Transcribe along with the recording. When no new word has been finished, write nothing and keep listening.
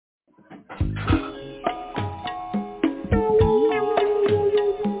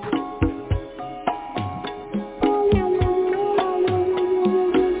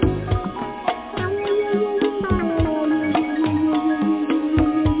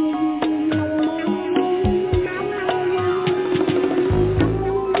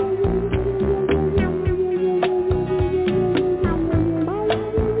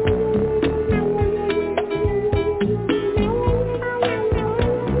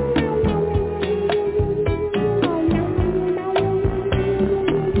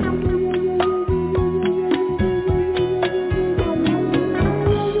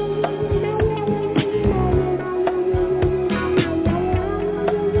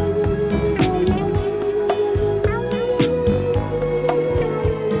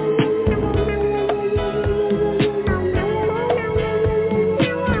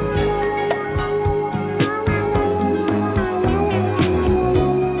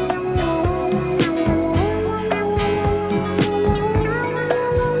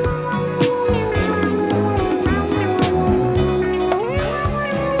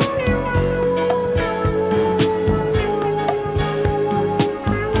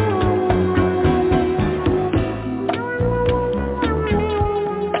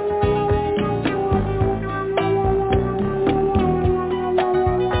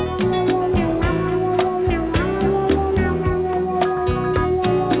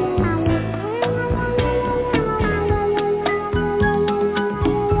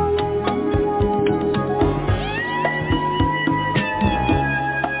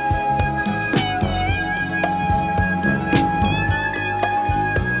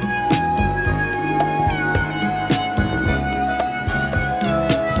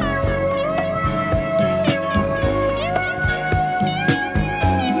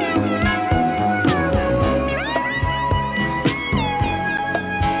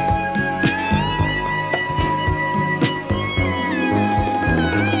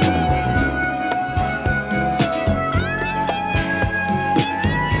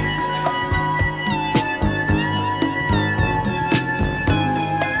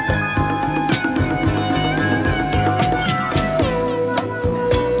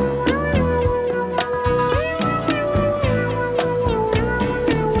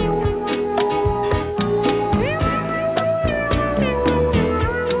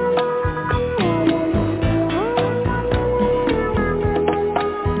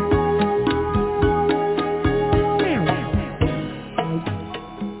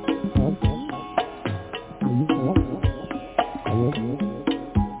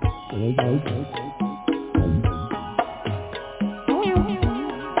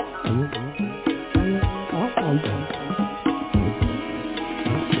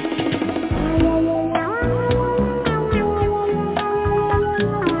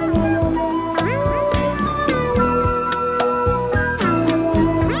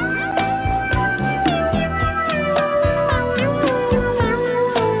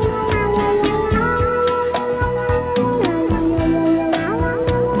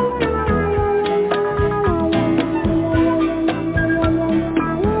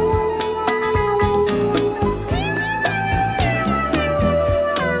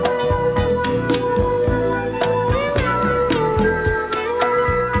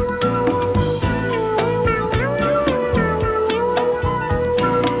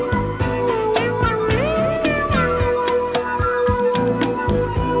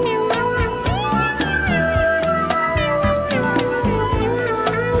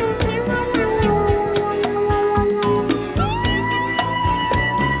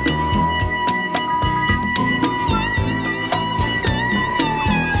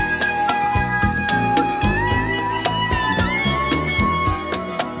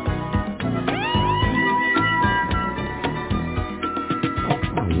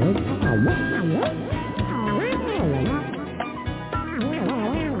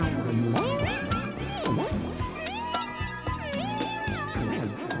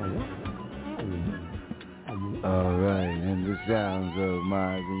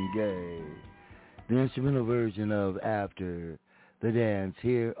The instrumental version of After the Dance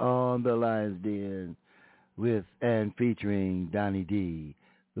here on the Lion's Den with and featuring Donny D,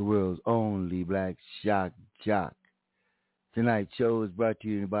 the world's only black shock jock. Tonight's show is brought to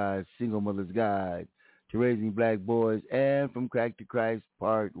you by Single Mother's Guide to Raising Black Boys and From Crack to Christ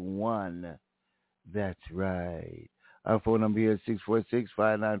Part 1. That's right. Our phone number here is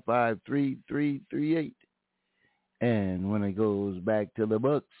 646-595-3338. And when it goes back to the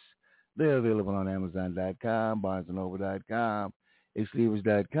books, they're available on Amazon.com, BarnesandNoble.com,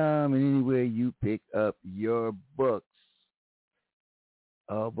 Exclivers.com, and anywhere you pick up your books.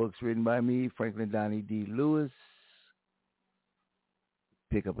 All books written by me, Franklin Donnie D. Lewis.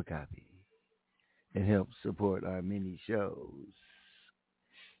 Pick up a copy and help support our mini shows.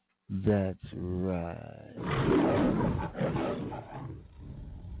 That's right.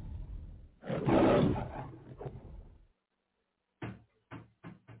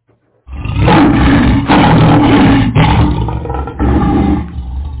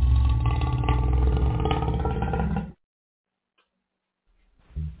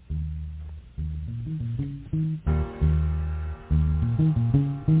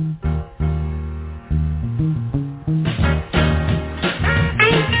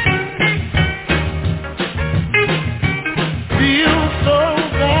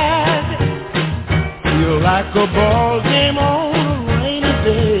 Like a ball game on a rainy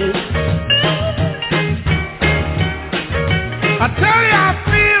day. I tell you, I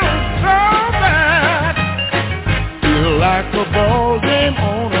feel so bad. Feel like a ball game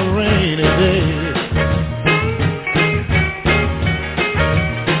on a rainy day.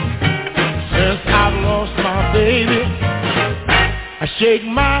 Since I've lost my baby, I shake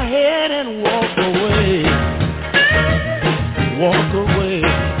my head and walk away. Walk away.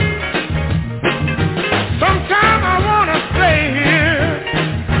 Sometimes I wanna stay here,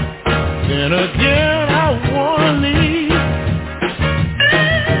 then again I wanna leave.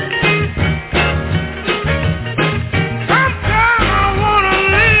 Sometimes I wanna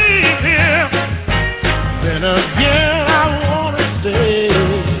leave here, then again I wanna stay.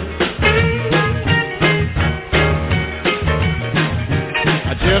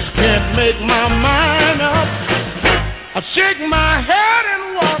 I just can't make my mind up. I shake my head and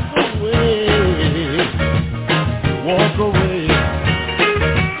walk away. Walk away.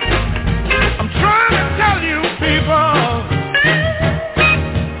 I'm trying to tell you people,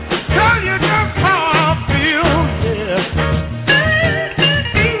 tell you just how I feel, yeah.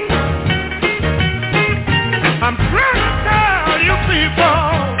 I'm trying to tell you people,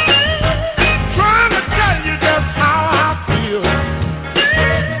 trying to tell you just how I feel.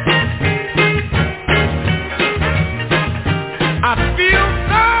 I feel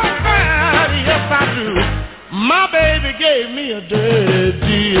so bad, yes I do. My baby gave me a dirty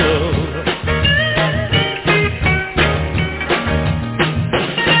deal.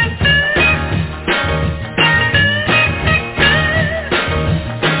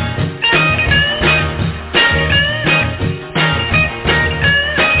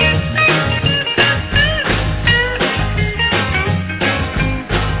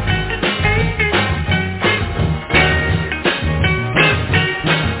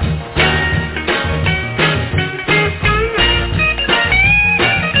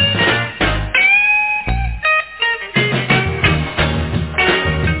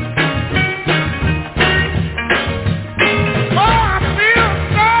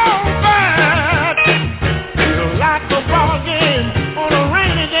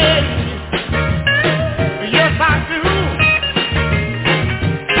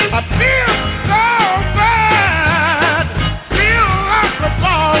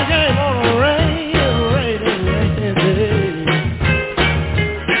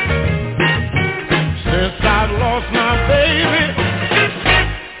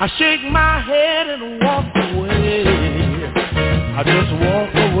 I shake my head and walk away. I just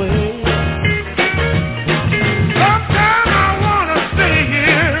walk away. Sometimes I wanna stay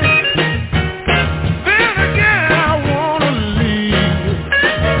here, then again I wanna leave.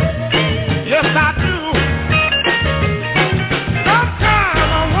 Yes, I do. Sometimes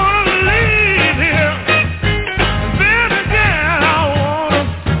I wanna leave here, then again I wanna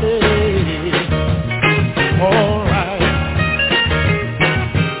stay. All right.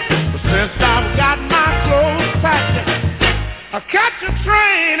 Since I've got my clothes packed, I catch a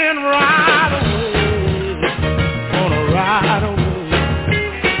train and ride away. Gonna ride away.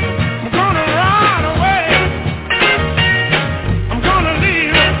 I'm gonna ride away. I'm gonna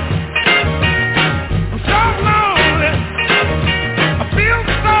leave. I'm so lonely. I feel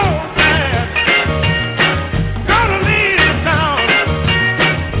so bad. I'm gonna leave town.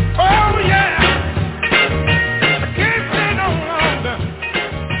 Oh yeah. I can't stay no longer.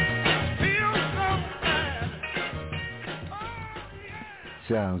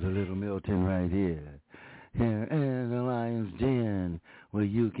 Sounds a little Milton right here. Here in the Lion's Den, where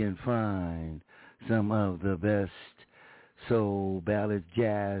you can find some of the best soul ballads,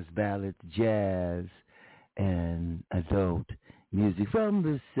 jazz, and adult music from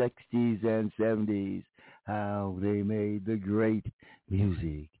the 60s and 70s, how they made the great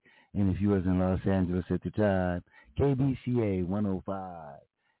music. And if you was in Los Angeles at the time, KBCA 105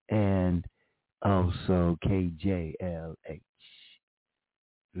 and also KJLH.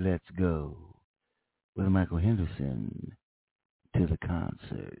 let's go with Michael Henderson to the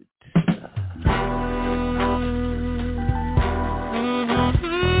concert.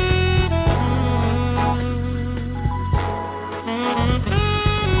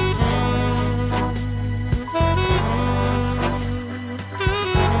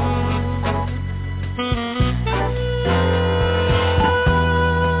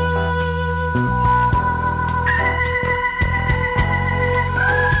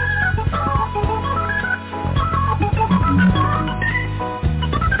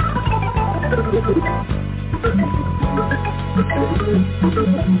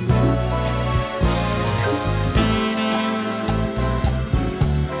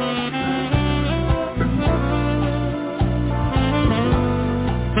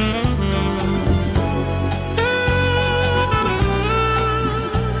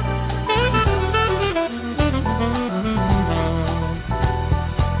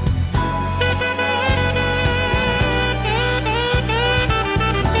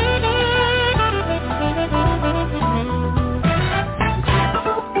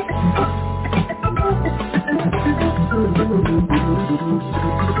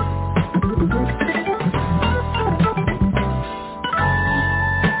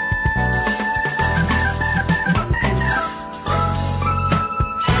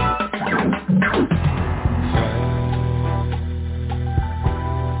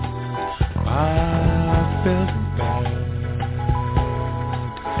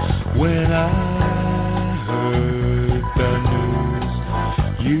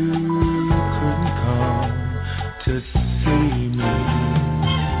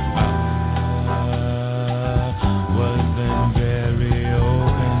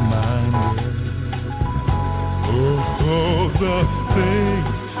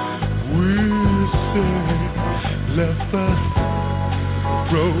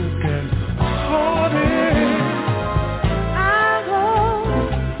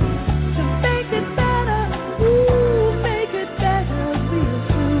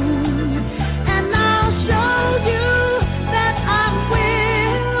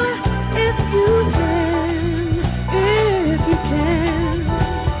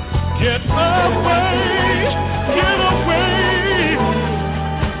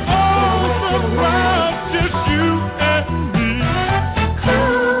 Just you and me.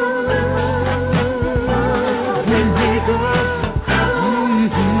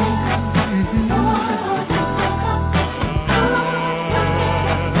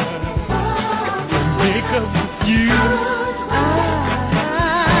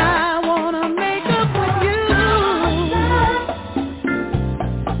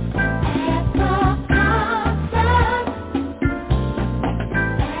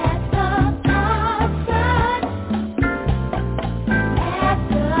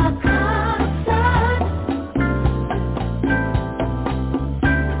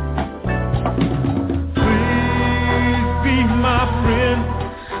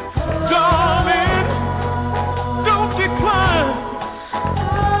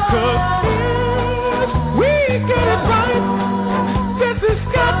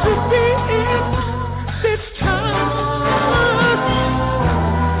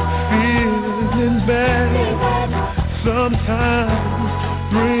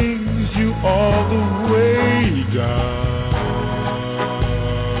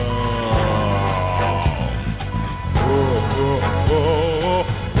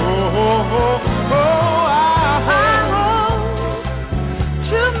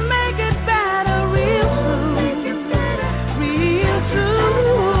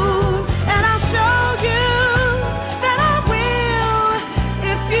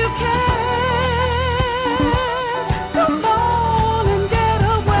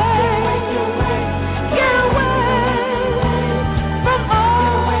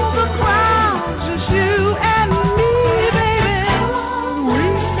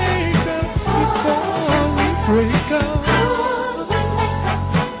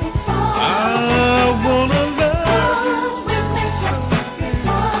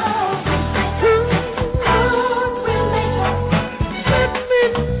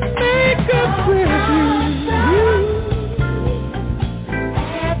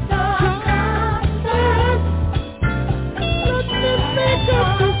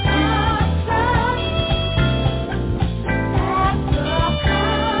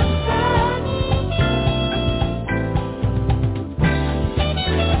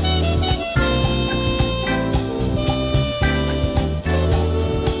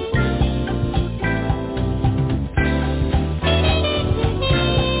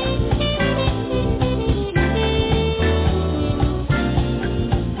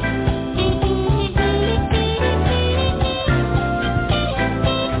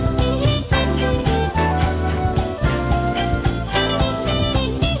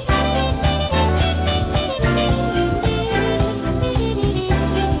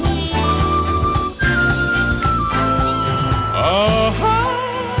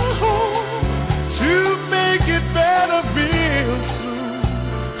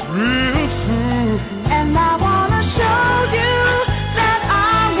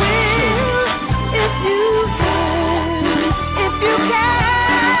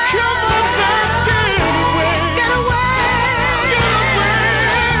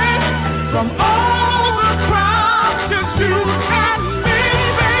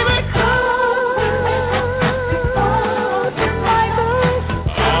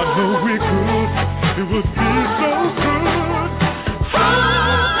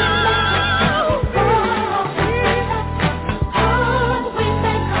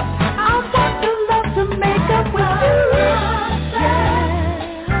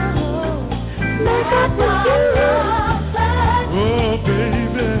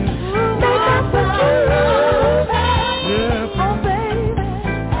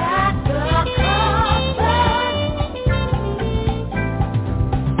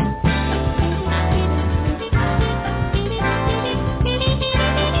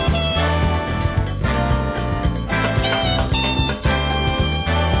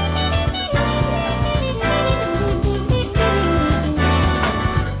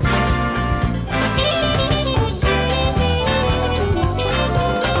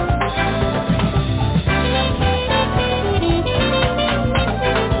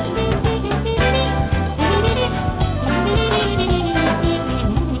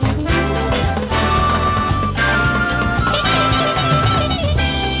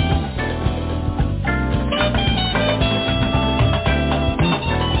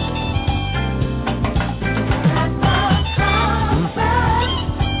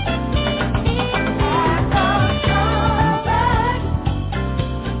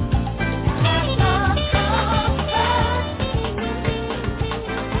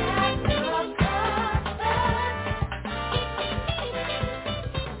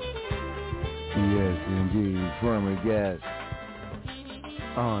 Yes,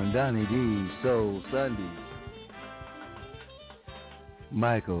 on Donny D Soul Sunday,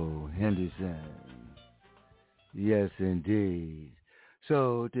 Michael Henderson. Yes, indeed.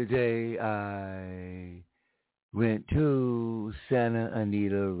 So today I went to Santa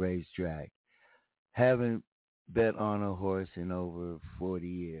Anita Racetrack. Haven't bet on a horse in over 40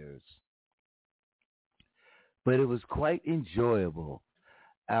 years. But it was quite enjoyable.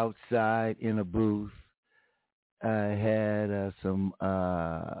 Outside in a booth, I had some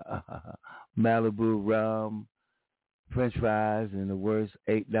Malibu rum, French fries, and the worst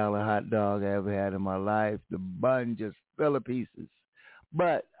 $8 hot dog I ever had in my life. The bun just fell to pieces.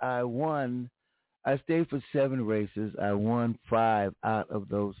 But I won. I stayed for 7 races. I won 5 out of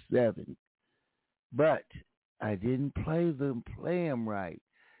those 7. But I didn't play them right.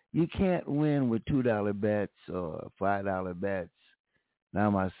 You can't win with $2 bets or $5 bets. Now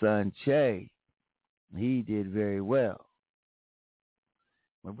my son Che, he did very well.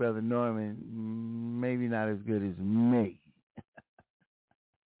 My brother Norman, maybe not as good as me.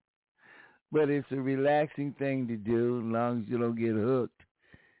 But it's a relaxing thing to do as long as you don't get hooked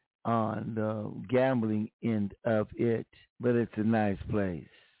on the gambling end of it. But it's a nice place.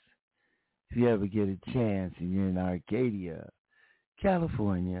 If you ever get a chance and you're in Arcadia,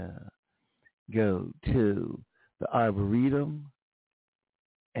 California, go to the Arboretum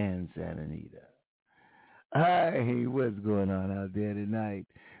and Santa Anita. Hey, what's going on out there tonight?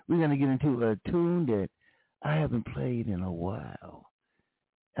 We're going to get into a tune that I haven't played in a while.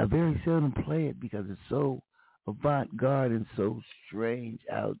 I very seldom play it because it's so avant-garde and so strange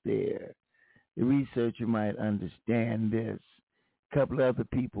out there. The researcher might understand this. A couple of other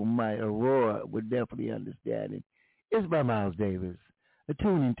people might. Aurora would definitely understand it. It's by Miles Davis. A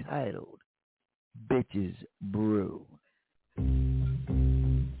tune entitled Bitches Brew.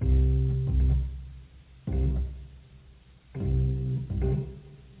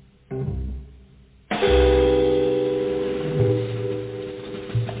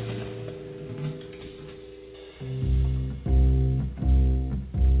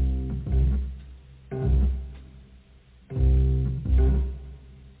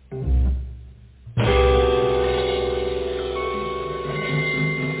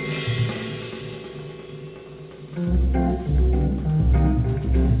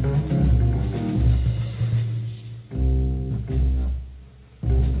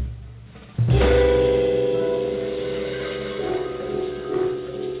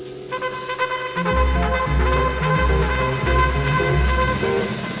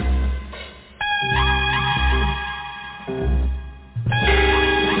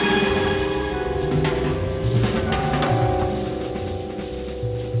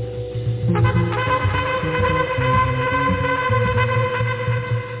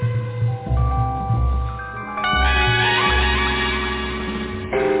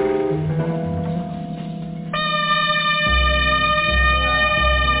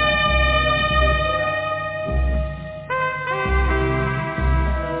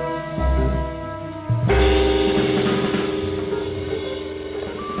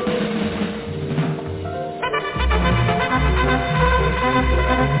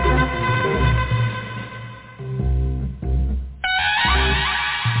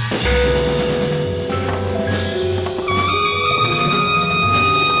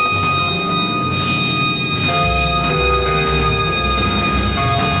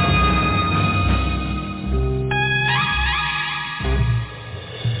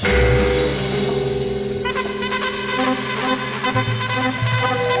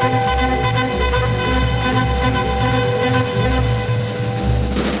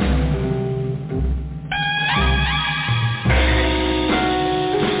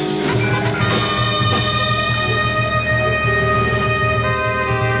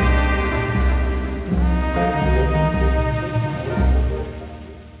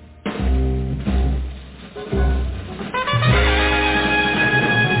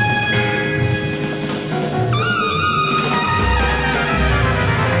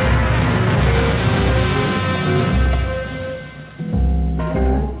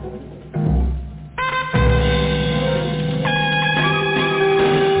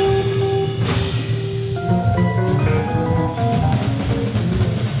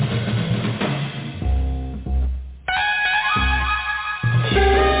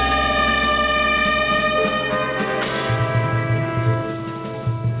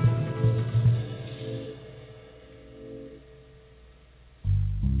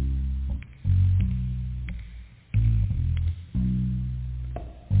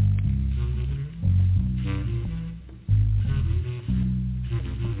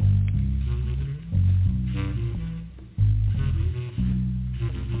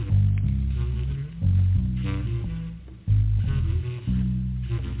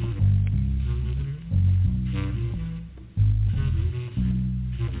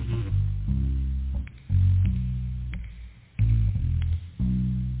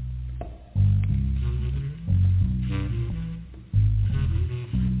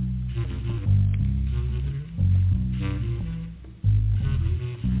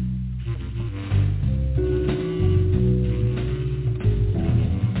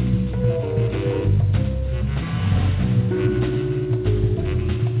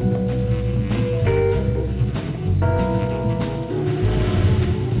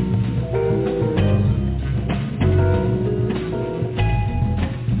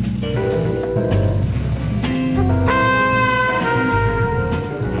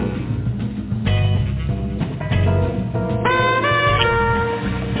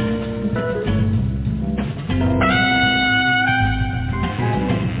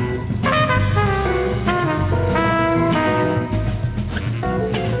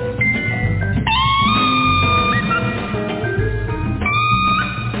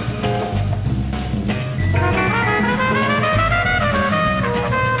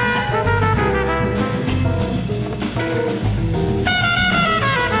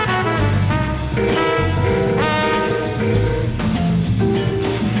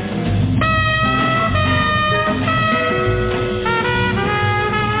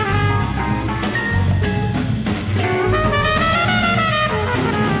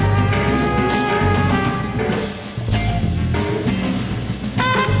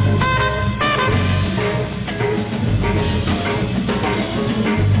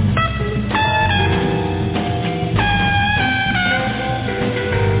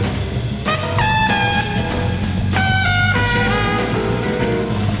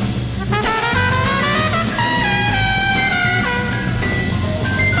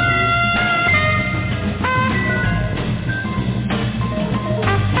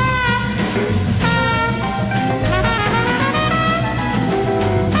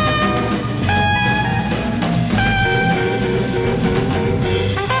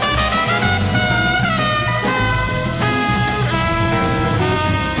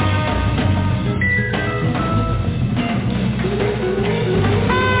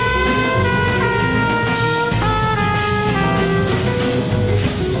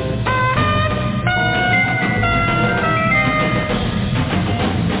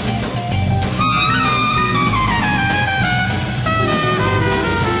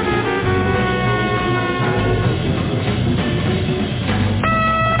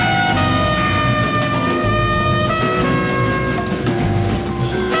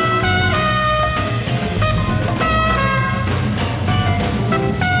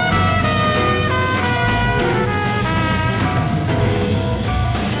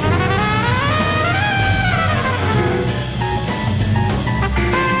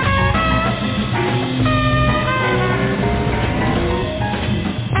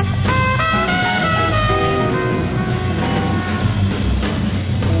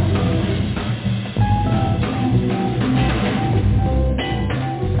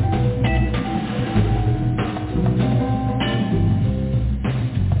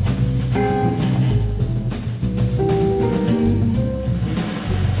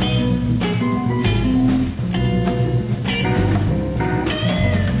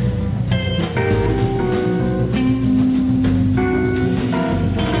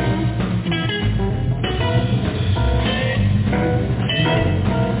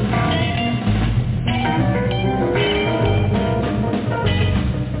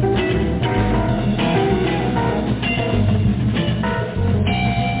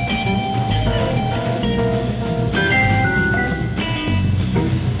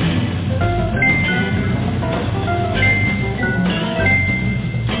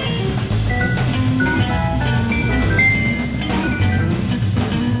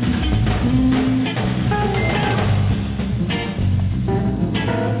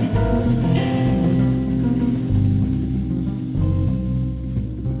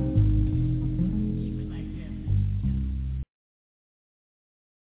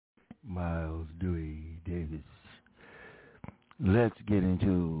 Let's get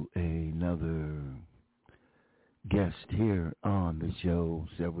into another guest here on the show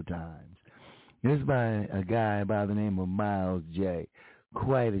several times. This is by a guy by the name of Miles J.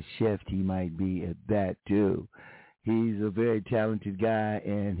 Quite a chef he might be at that, too. He's a very talented guy,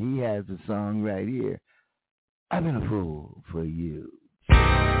 and he has a song right here. I've been a fool for you.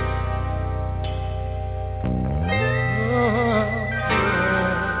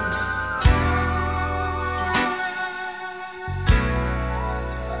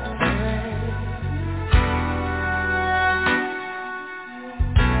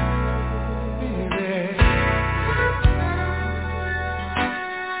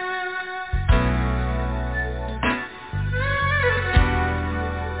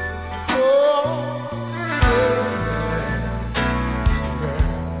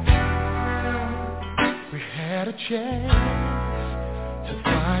 Chance to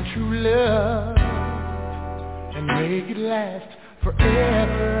find true love and make it last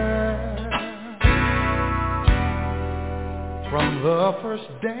forever. From the first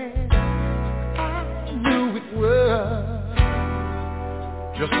dance, I knew it was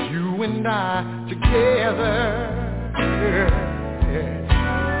just you and I together.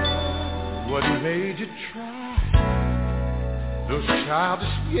 What made you try those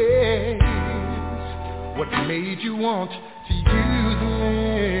childish games? What made you want to use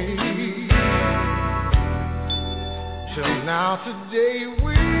me? Till now today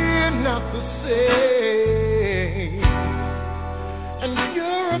we're not the same, and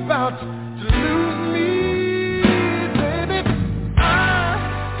you're about to lose me, baby. I've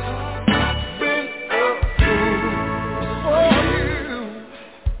been a fool for you.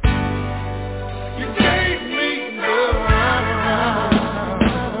 You gave me the runaround.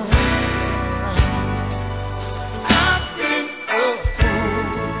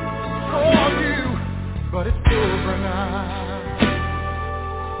 But it's over now.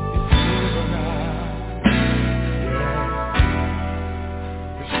 It's over now. Yeah.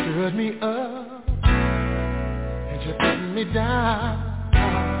 You stood me up and you put me down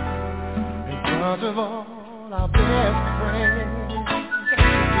in front of all our best friends.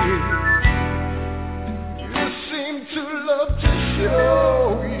 You seem to love to show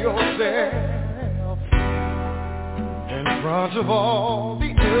yourself in front of all the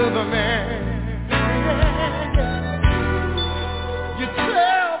other men. You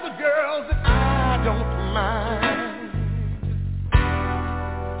tell the girls that I don't mind,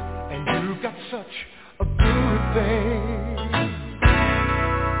 and you got such a good thing.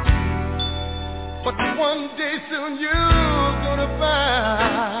 But one day soon you're gonna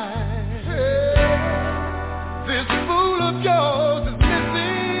find this fool of yours is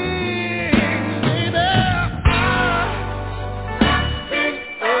missing, baby.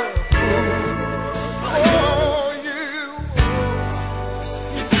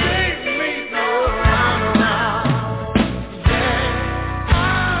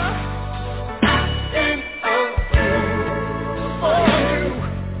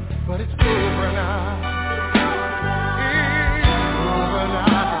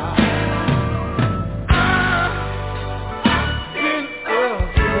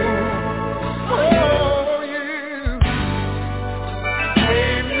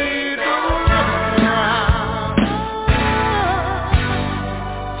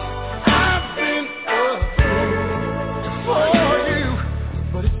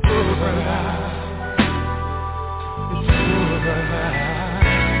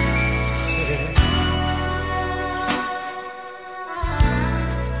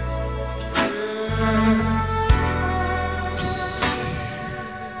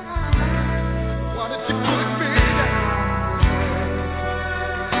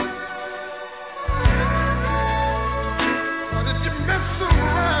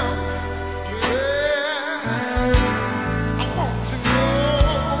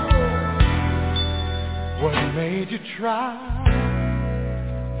 Try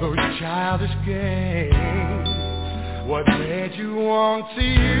those childish games. What made you want to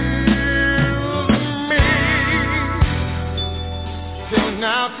use me? Till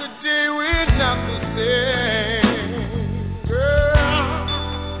now today we're not the same, girl,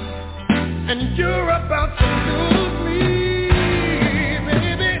 and you're about to lose me,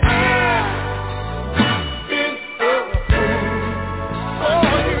 baby. I've been a fool for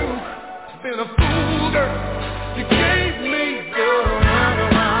you. Been a fool, girl. You gave me the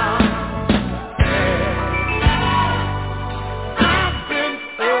runaround. Yeah. I've been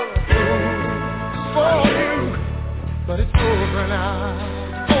a fool for you, but it's over now.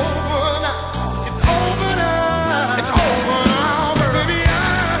 Over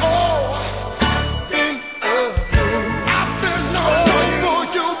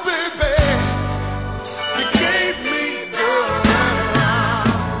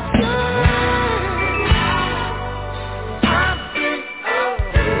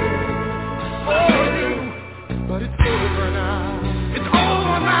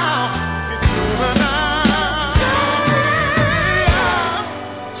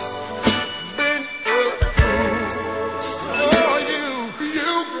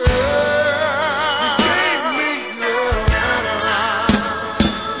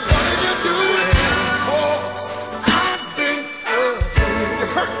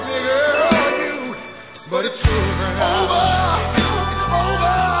but it's over now. Over. It's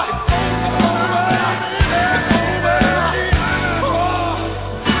over. It's over. It's over. Oh,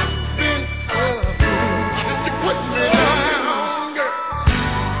 been through. You put me down, girl.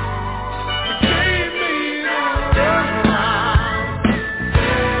 You gave me the runaround.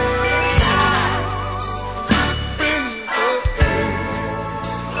 Been through.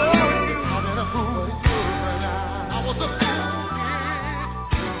 I've been a fool. It's over now. I was a fool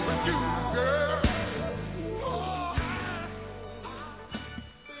with you, girl.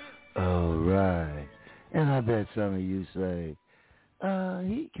 All right. And I bet some of you say,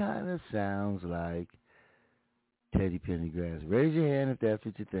 he kind of sounds like Teddy Pendergrass. Raise your hand if that's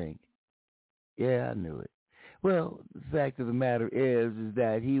what you think. Yeah, I knew it. Well, the fact of the matter is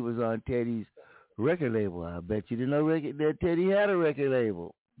that he was on Teddy's record label. I bet you didn't know that Teddy had a record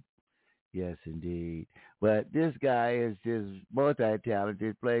label. Yes, indeed. But this guy is just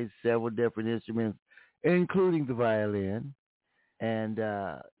multi-talented, plays several different instruments, including the violin. And,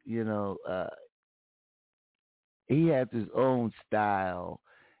 he has his own style.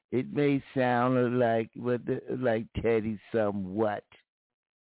 It may sound like Teddy somewhat,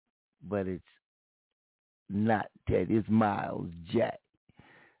 but it's not Teddy. It's Miles J.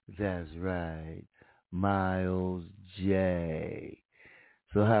 That's right, Miles J.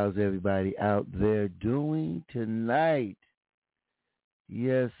 So how's everybody out there doing tonight?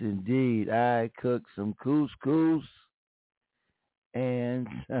 Yes, indeed. I cooked some couscous and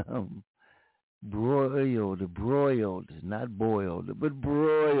some broiled, not boiled, but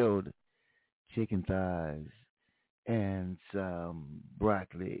broiled chicken thighs and some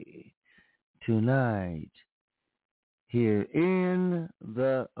broccoli tonight here in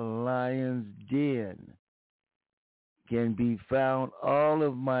the Lion's Den. Can be found all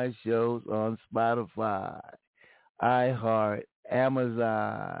of my shows on Spotify, iHeart,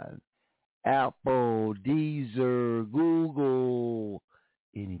 Amazon, Apple, Deezer, Google,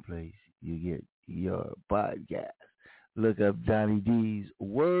 any place you get your podcast. Look up Donny D's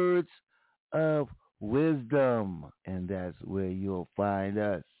Words of Wisdom, and that's where you'll find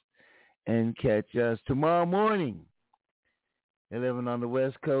us. And catch us tomorrow morning, 11 on the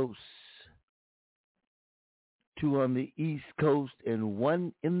West Coast, 2 on the East Coast, and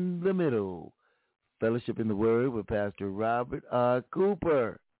 1 in the middle. Fellowship in the Word with Pastor Robert R.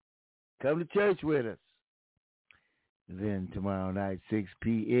 Cooper. Come to church with us. Then tomorrow night, 6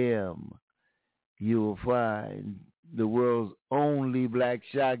 p.m., you will find the world's only black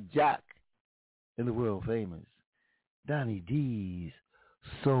shock jock and the world famous Donny D's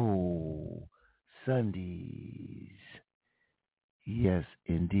Soul Sundays. Yes,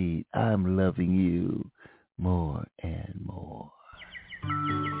 indeed. I'm loving you more and more.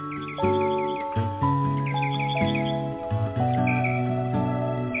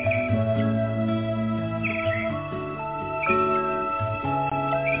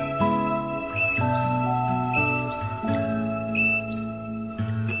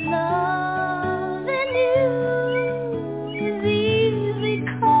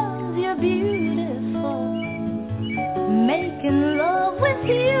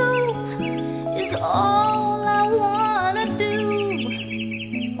 All I wanna do.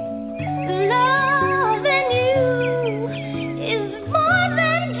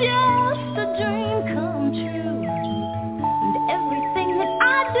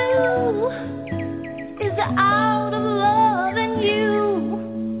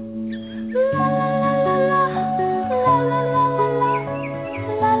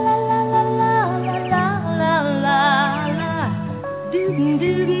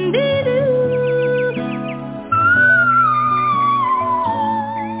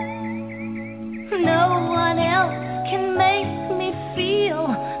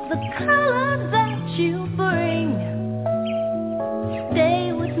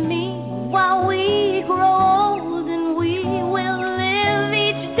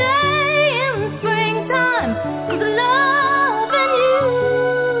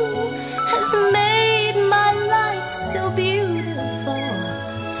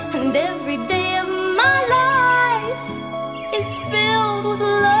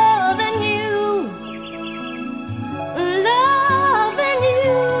 Loving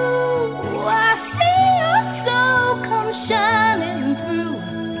you, I feel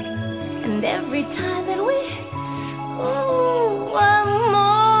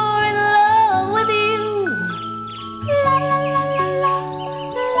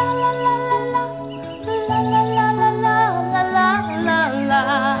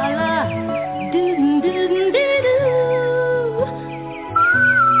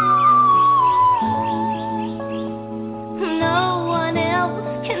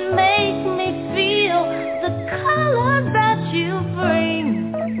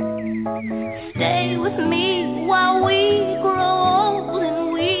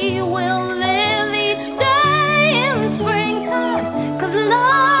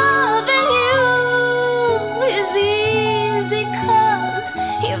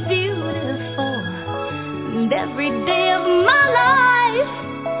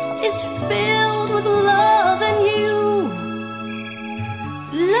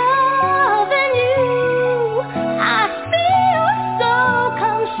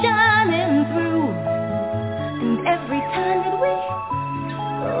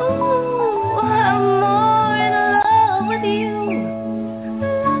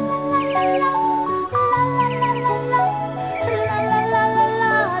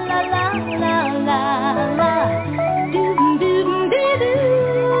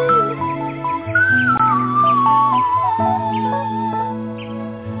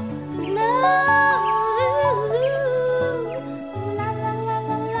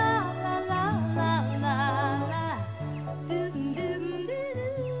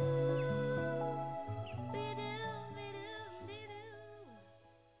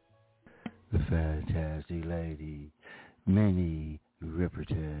fantastic lady, Minnie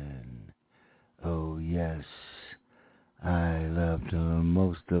Riperton. Oh yes, I loved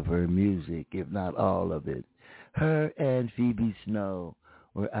most of her music, if not all of it. Her and Phoebe Snow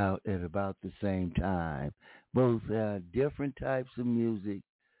were out at about the same time. Both different types of music,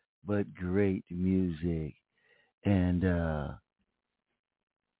 but great music. And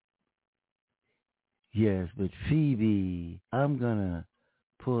yes, but Phoebe, I'm gonna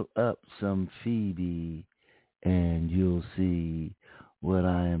pull up some Phoebe and you'll see what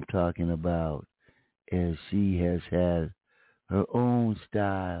I am talking about, as she has had her own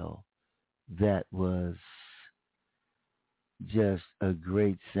style that was just a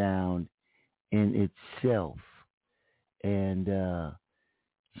great sound in itself. And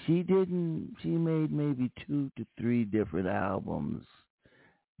she made maybe 2 to 3 different albums,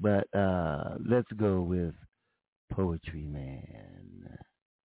 but let's go with Poetry Man.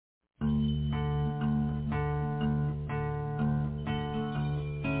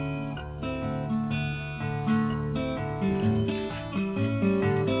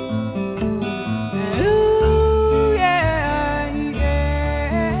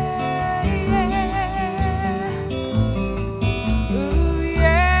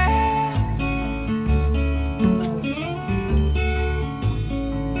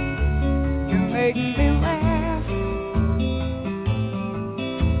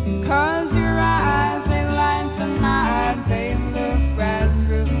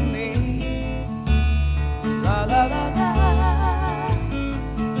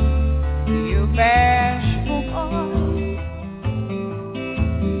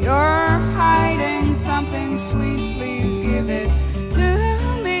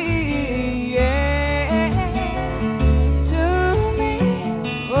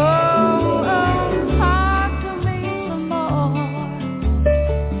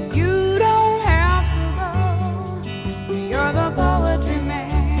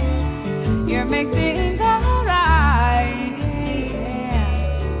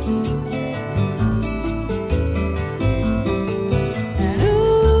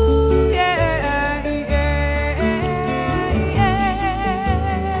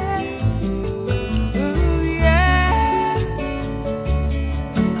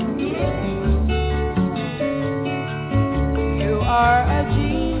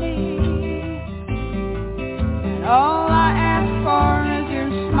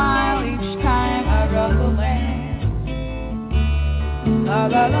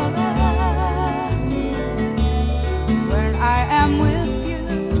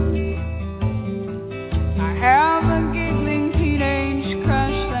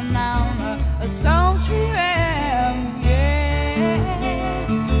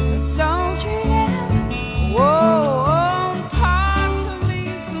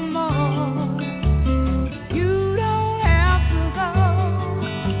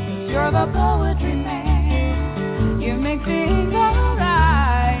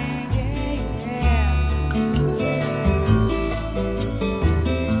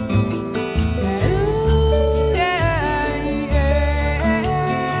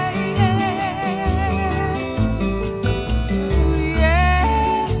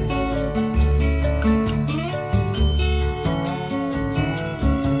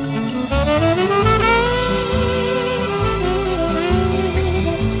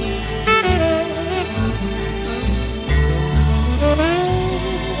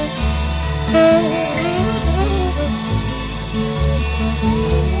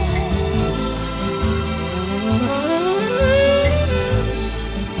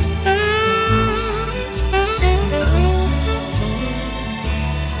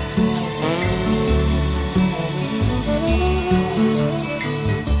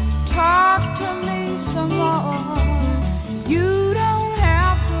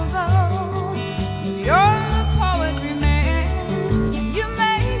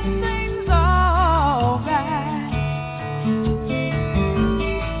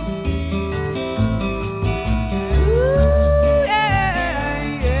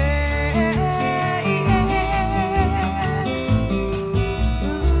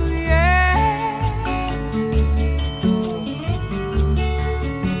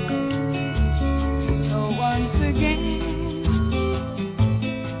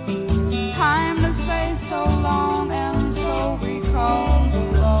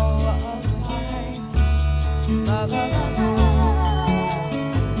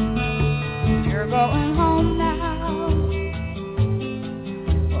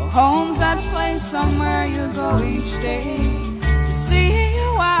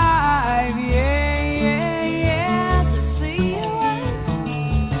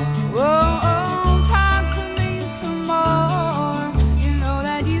 Oh,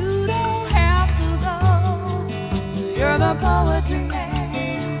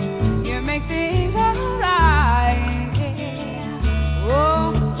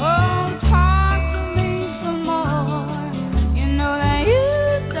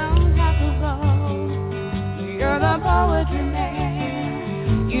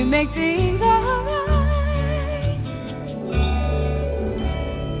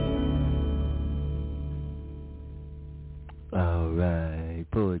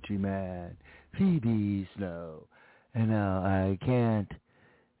 poetry man, Phoebe Snow. And now I can't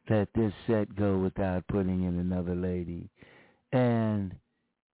let this set go without putting in another lady. And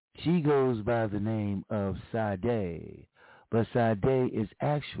she goes by the name of Sade, but Sade is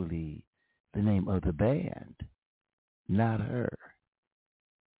actually the name of the band, not her.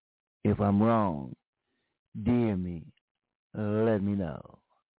 If I'm wrong, dear me, let me know.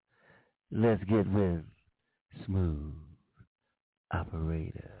 Let's get with Smooth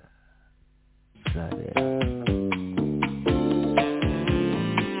Operator Sade.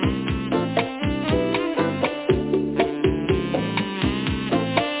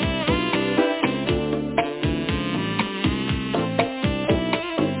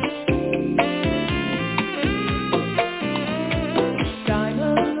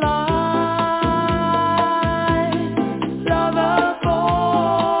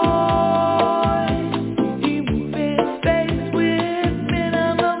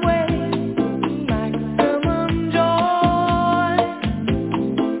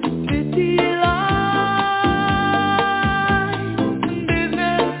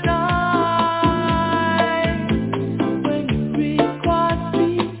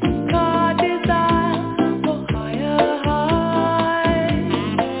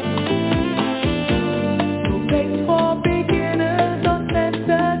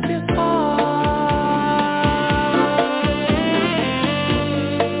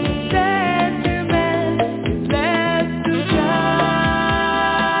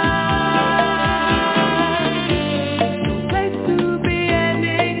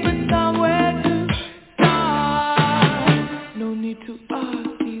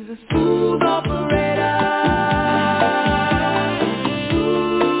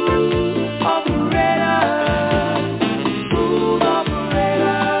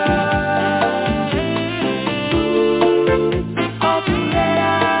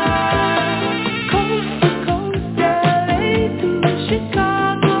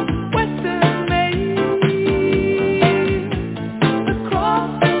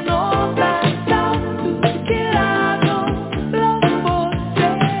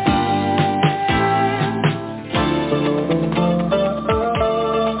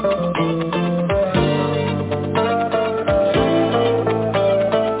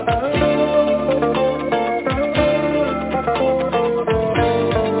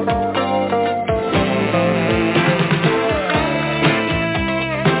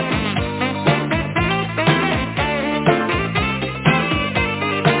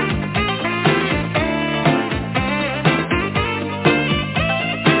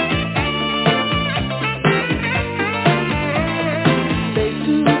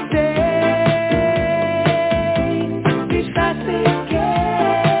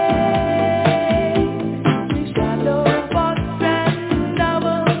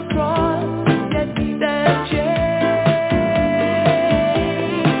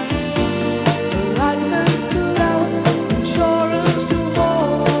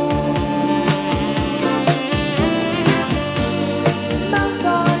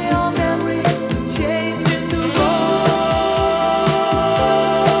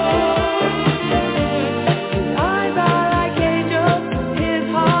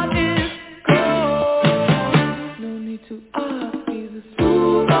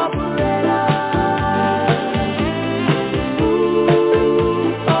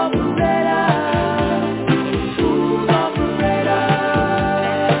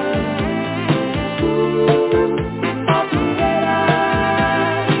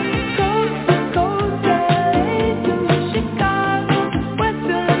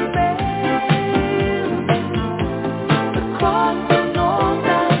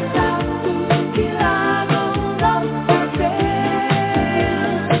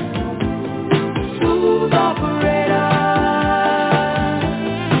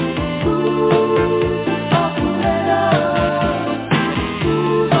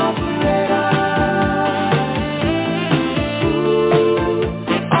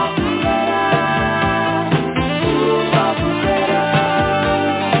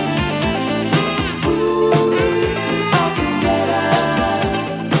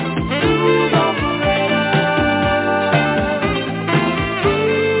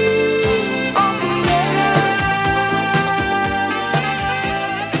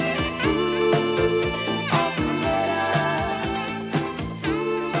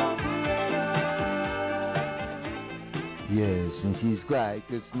 Right,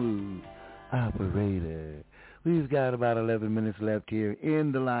 the Smooth Operator. We've got about 11 minutes left here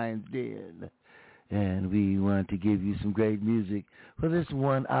in the Lion's Den, and we want to give you some great music for this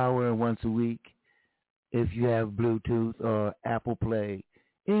 1 hour once a week. If you have Bluetooth or Apple Play,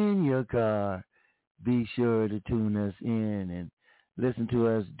 in your car. Be sure to tune us in and listen to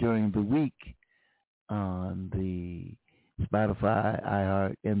us during the week on the Spotify,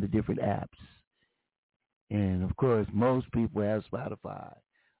 iHeart, and the different apps. And, of course, most people have Spotify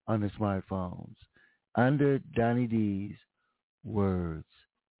on their smartphones under Donny D's Words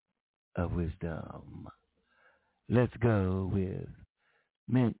of Wisdom. Let's go with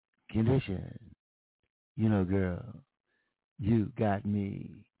Mint Condition. You know, girl, you got me.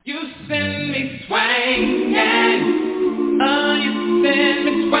 You send me swinging. Oh, you send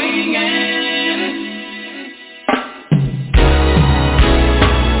me swinging. Swinging.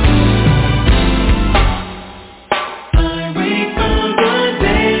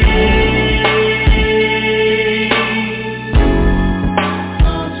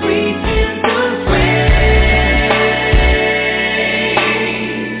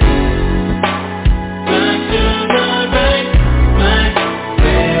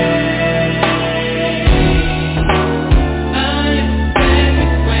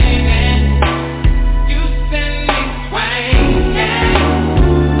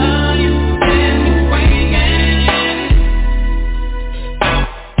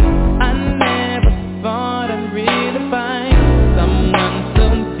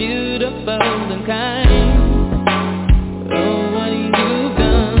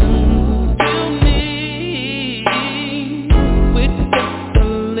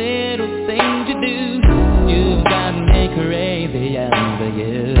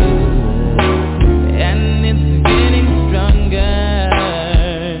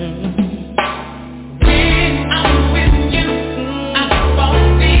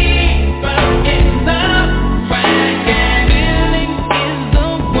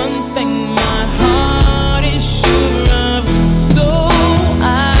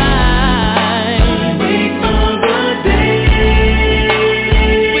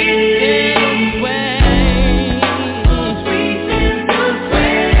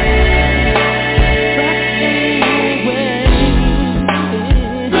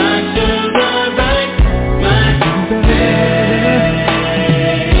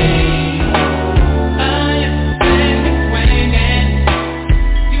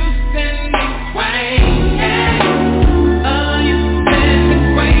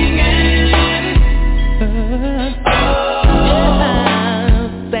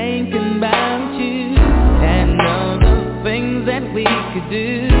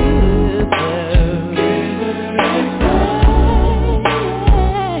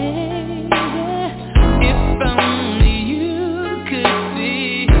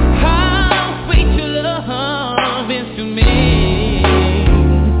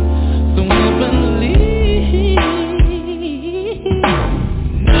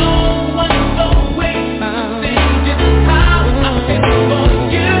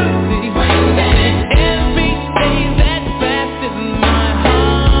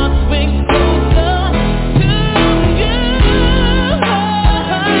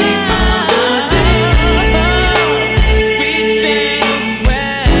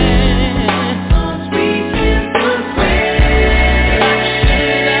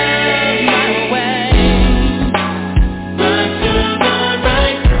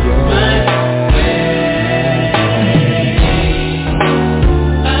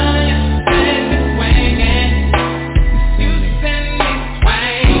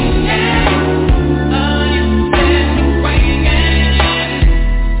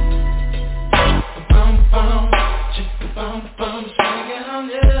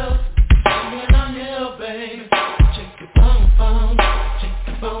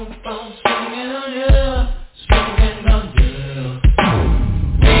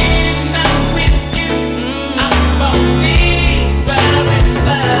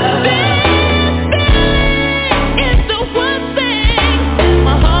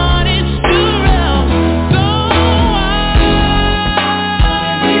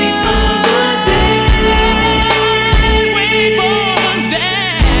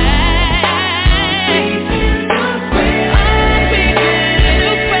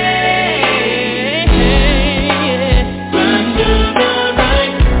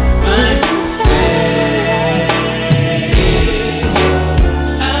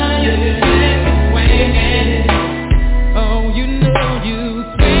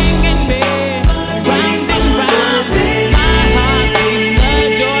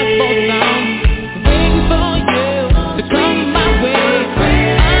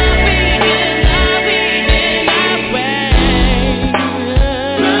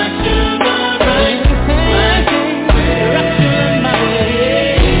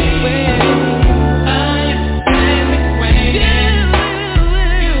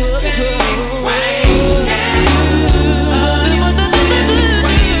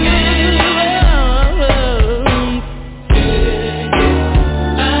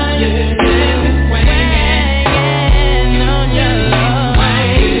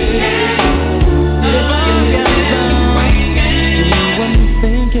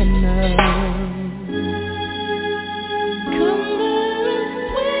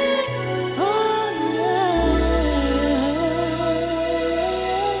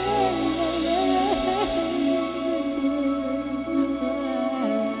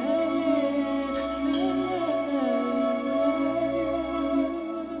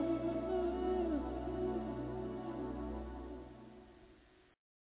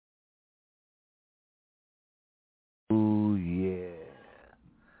 Oh, yeah.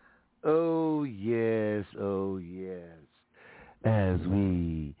 Oh, yes. Oh, yes. As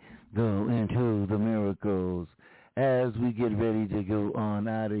we go into the miracles, as we get ready to go on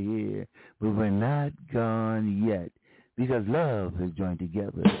out of here, but we're not gone yet, because love is joined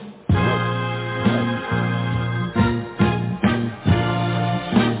together.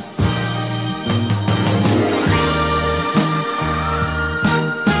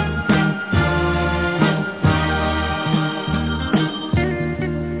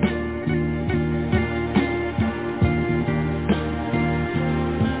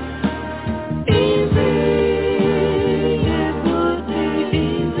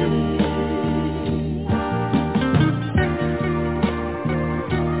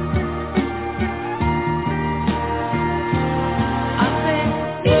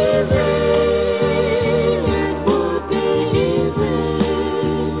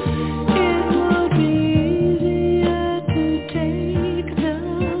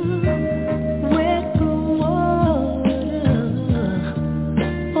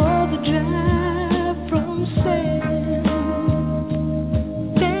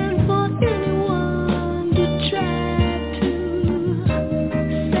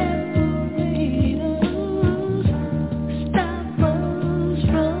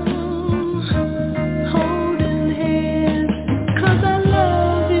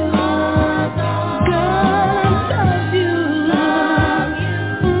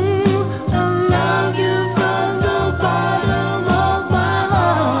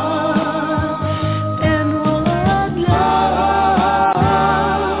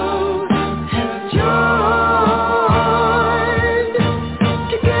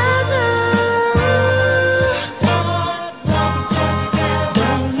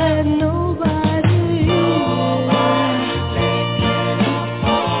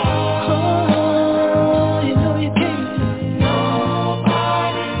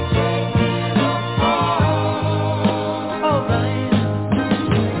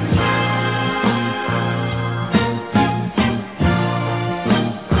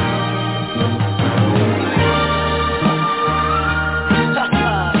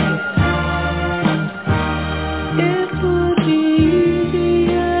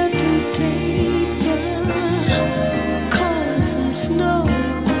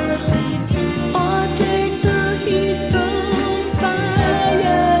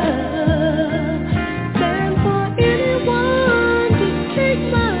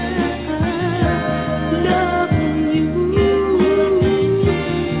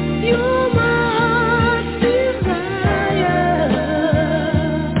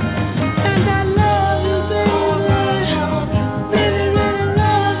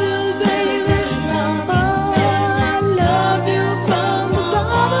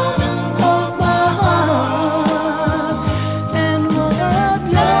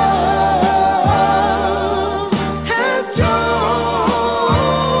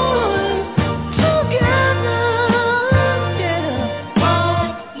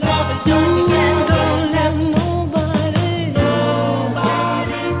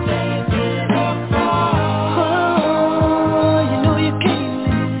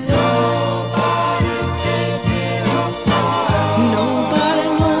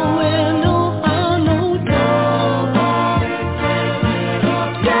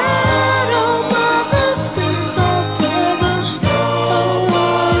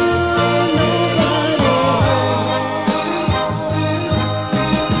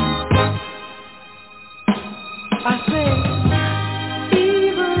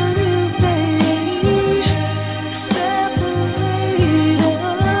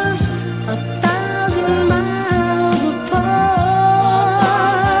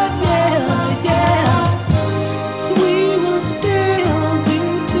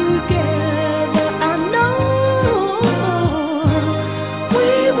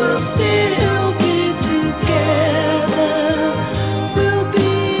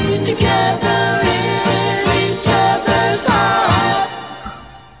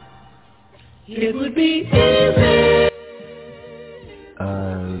 It would be easy.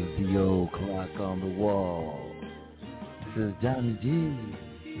 The old clock on the wall says, Johnny D,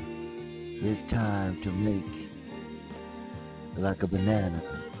 it's time to make like a banana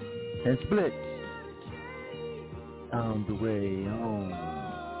and split on the way home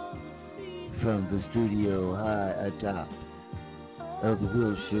from the studio high atop of the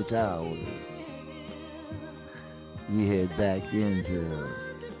Wilshire Tower. We head back into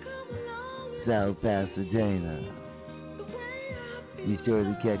South Pasadena. Be sure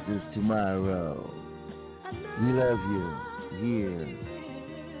to catch us tomorrow. We love you here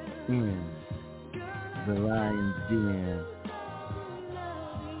in the Lion's Den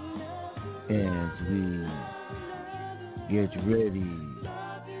as we get ready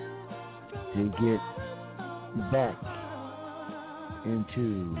to get back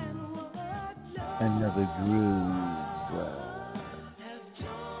into another groove.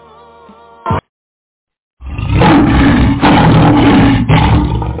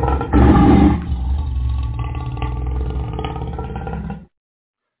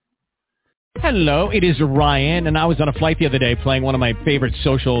 Hello, it is Ryan, and I was on a flight the other day playing one of my favorite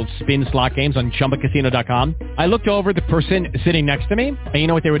social spin slot games on ChumbaCasino.com. I looked over the person sitting next to me, and you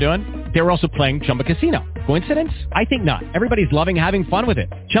know what they were doing? They were also playing Chumba Casino. Coincidence? I think not. Everybody's loving having fun with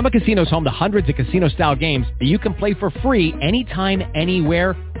it. Chumba Casino is home to hundreds of casino-style games that you can play for free anytime,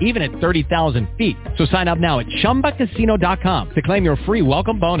 anywhere, even at 30,000 feet. So sign up now at ChumbaCasino.com to claim your free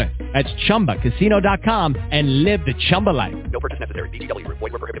welcome bonus. That's ChumbaCasino.com and live the Chumba life. No purchase necessary. VGW. Void where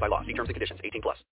prohibited by law. See terms and conditions. 18+.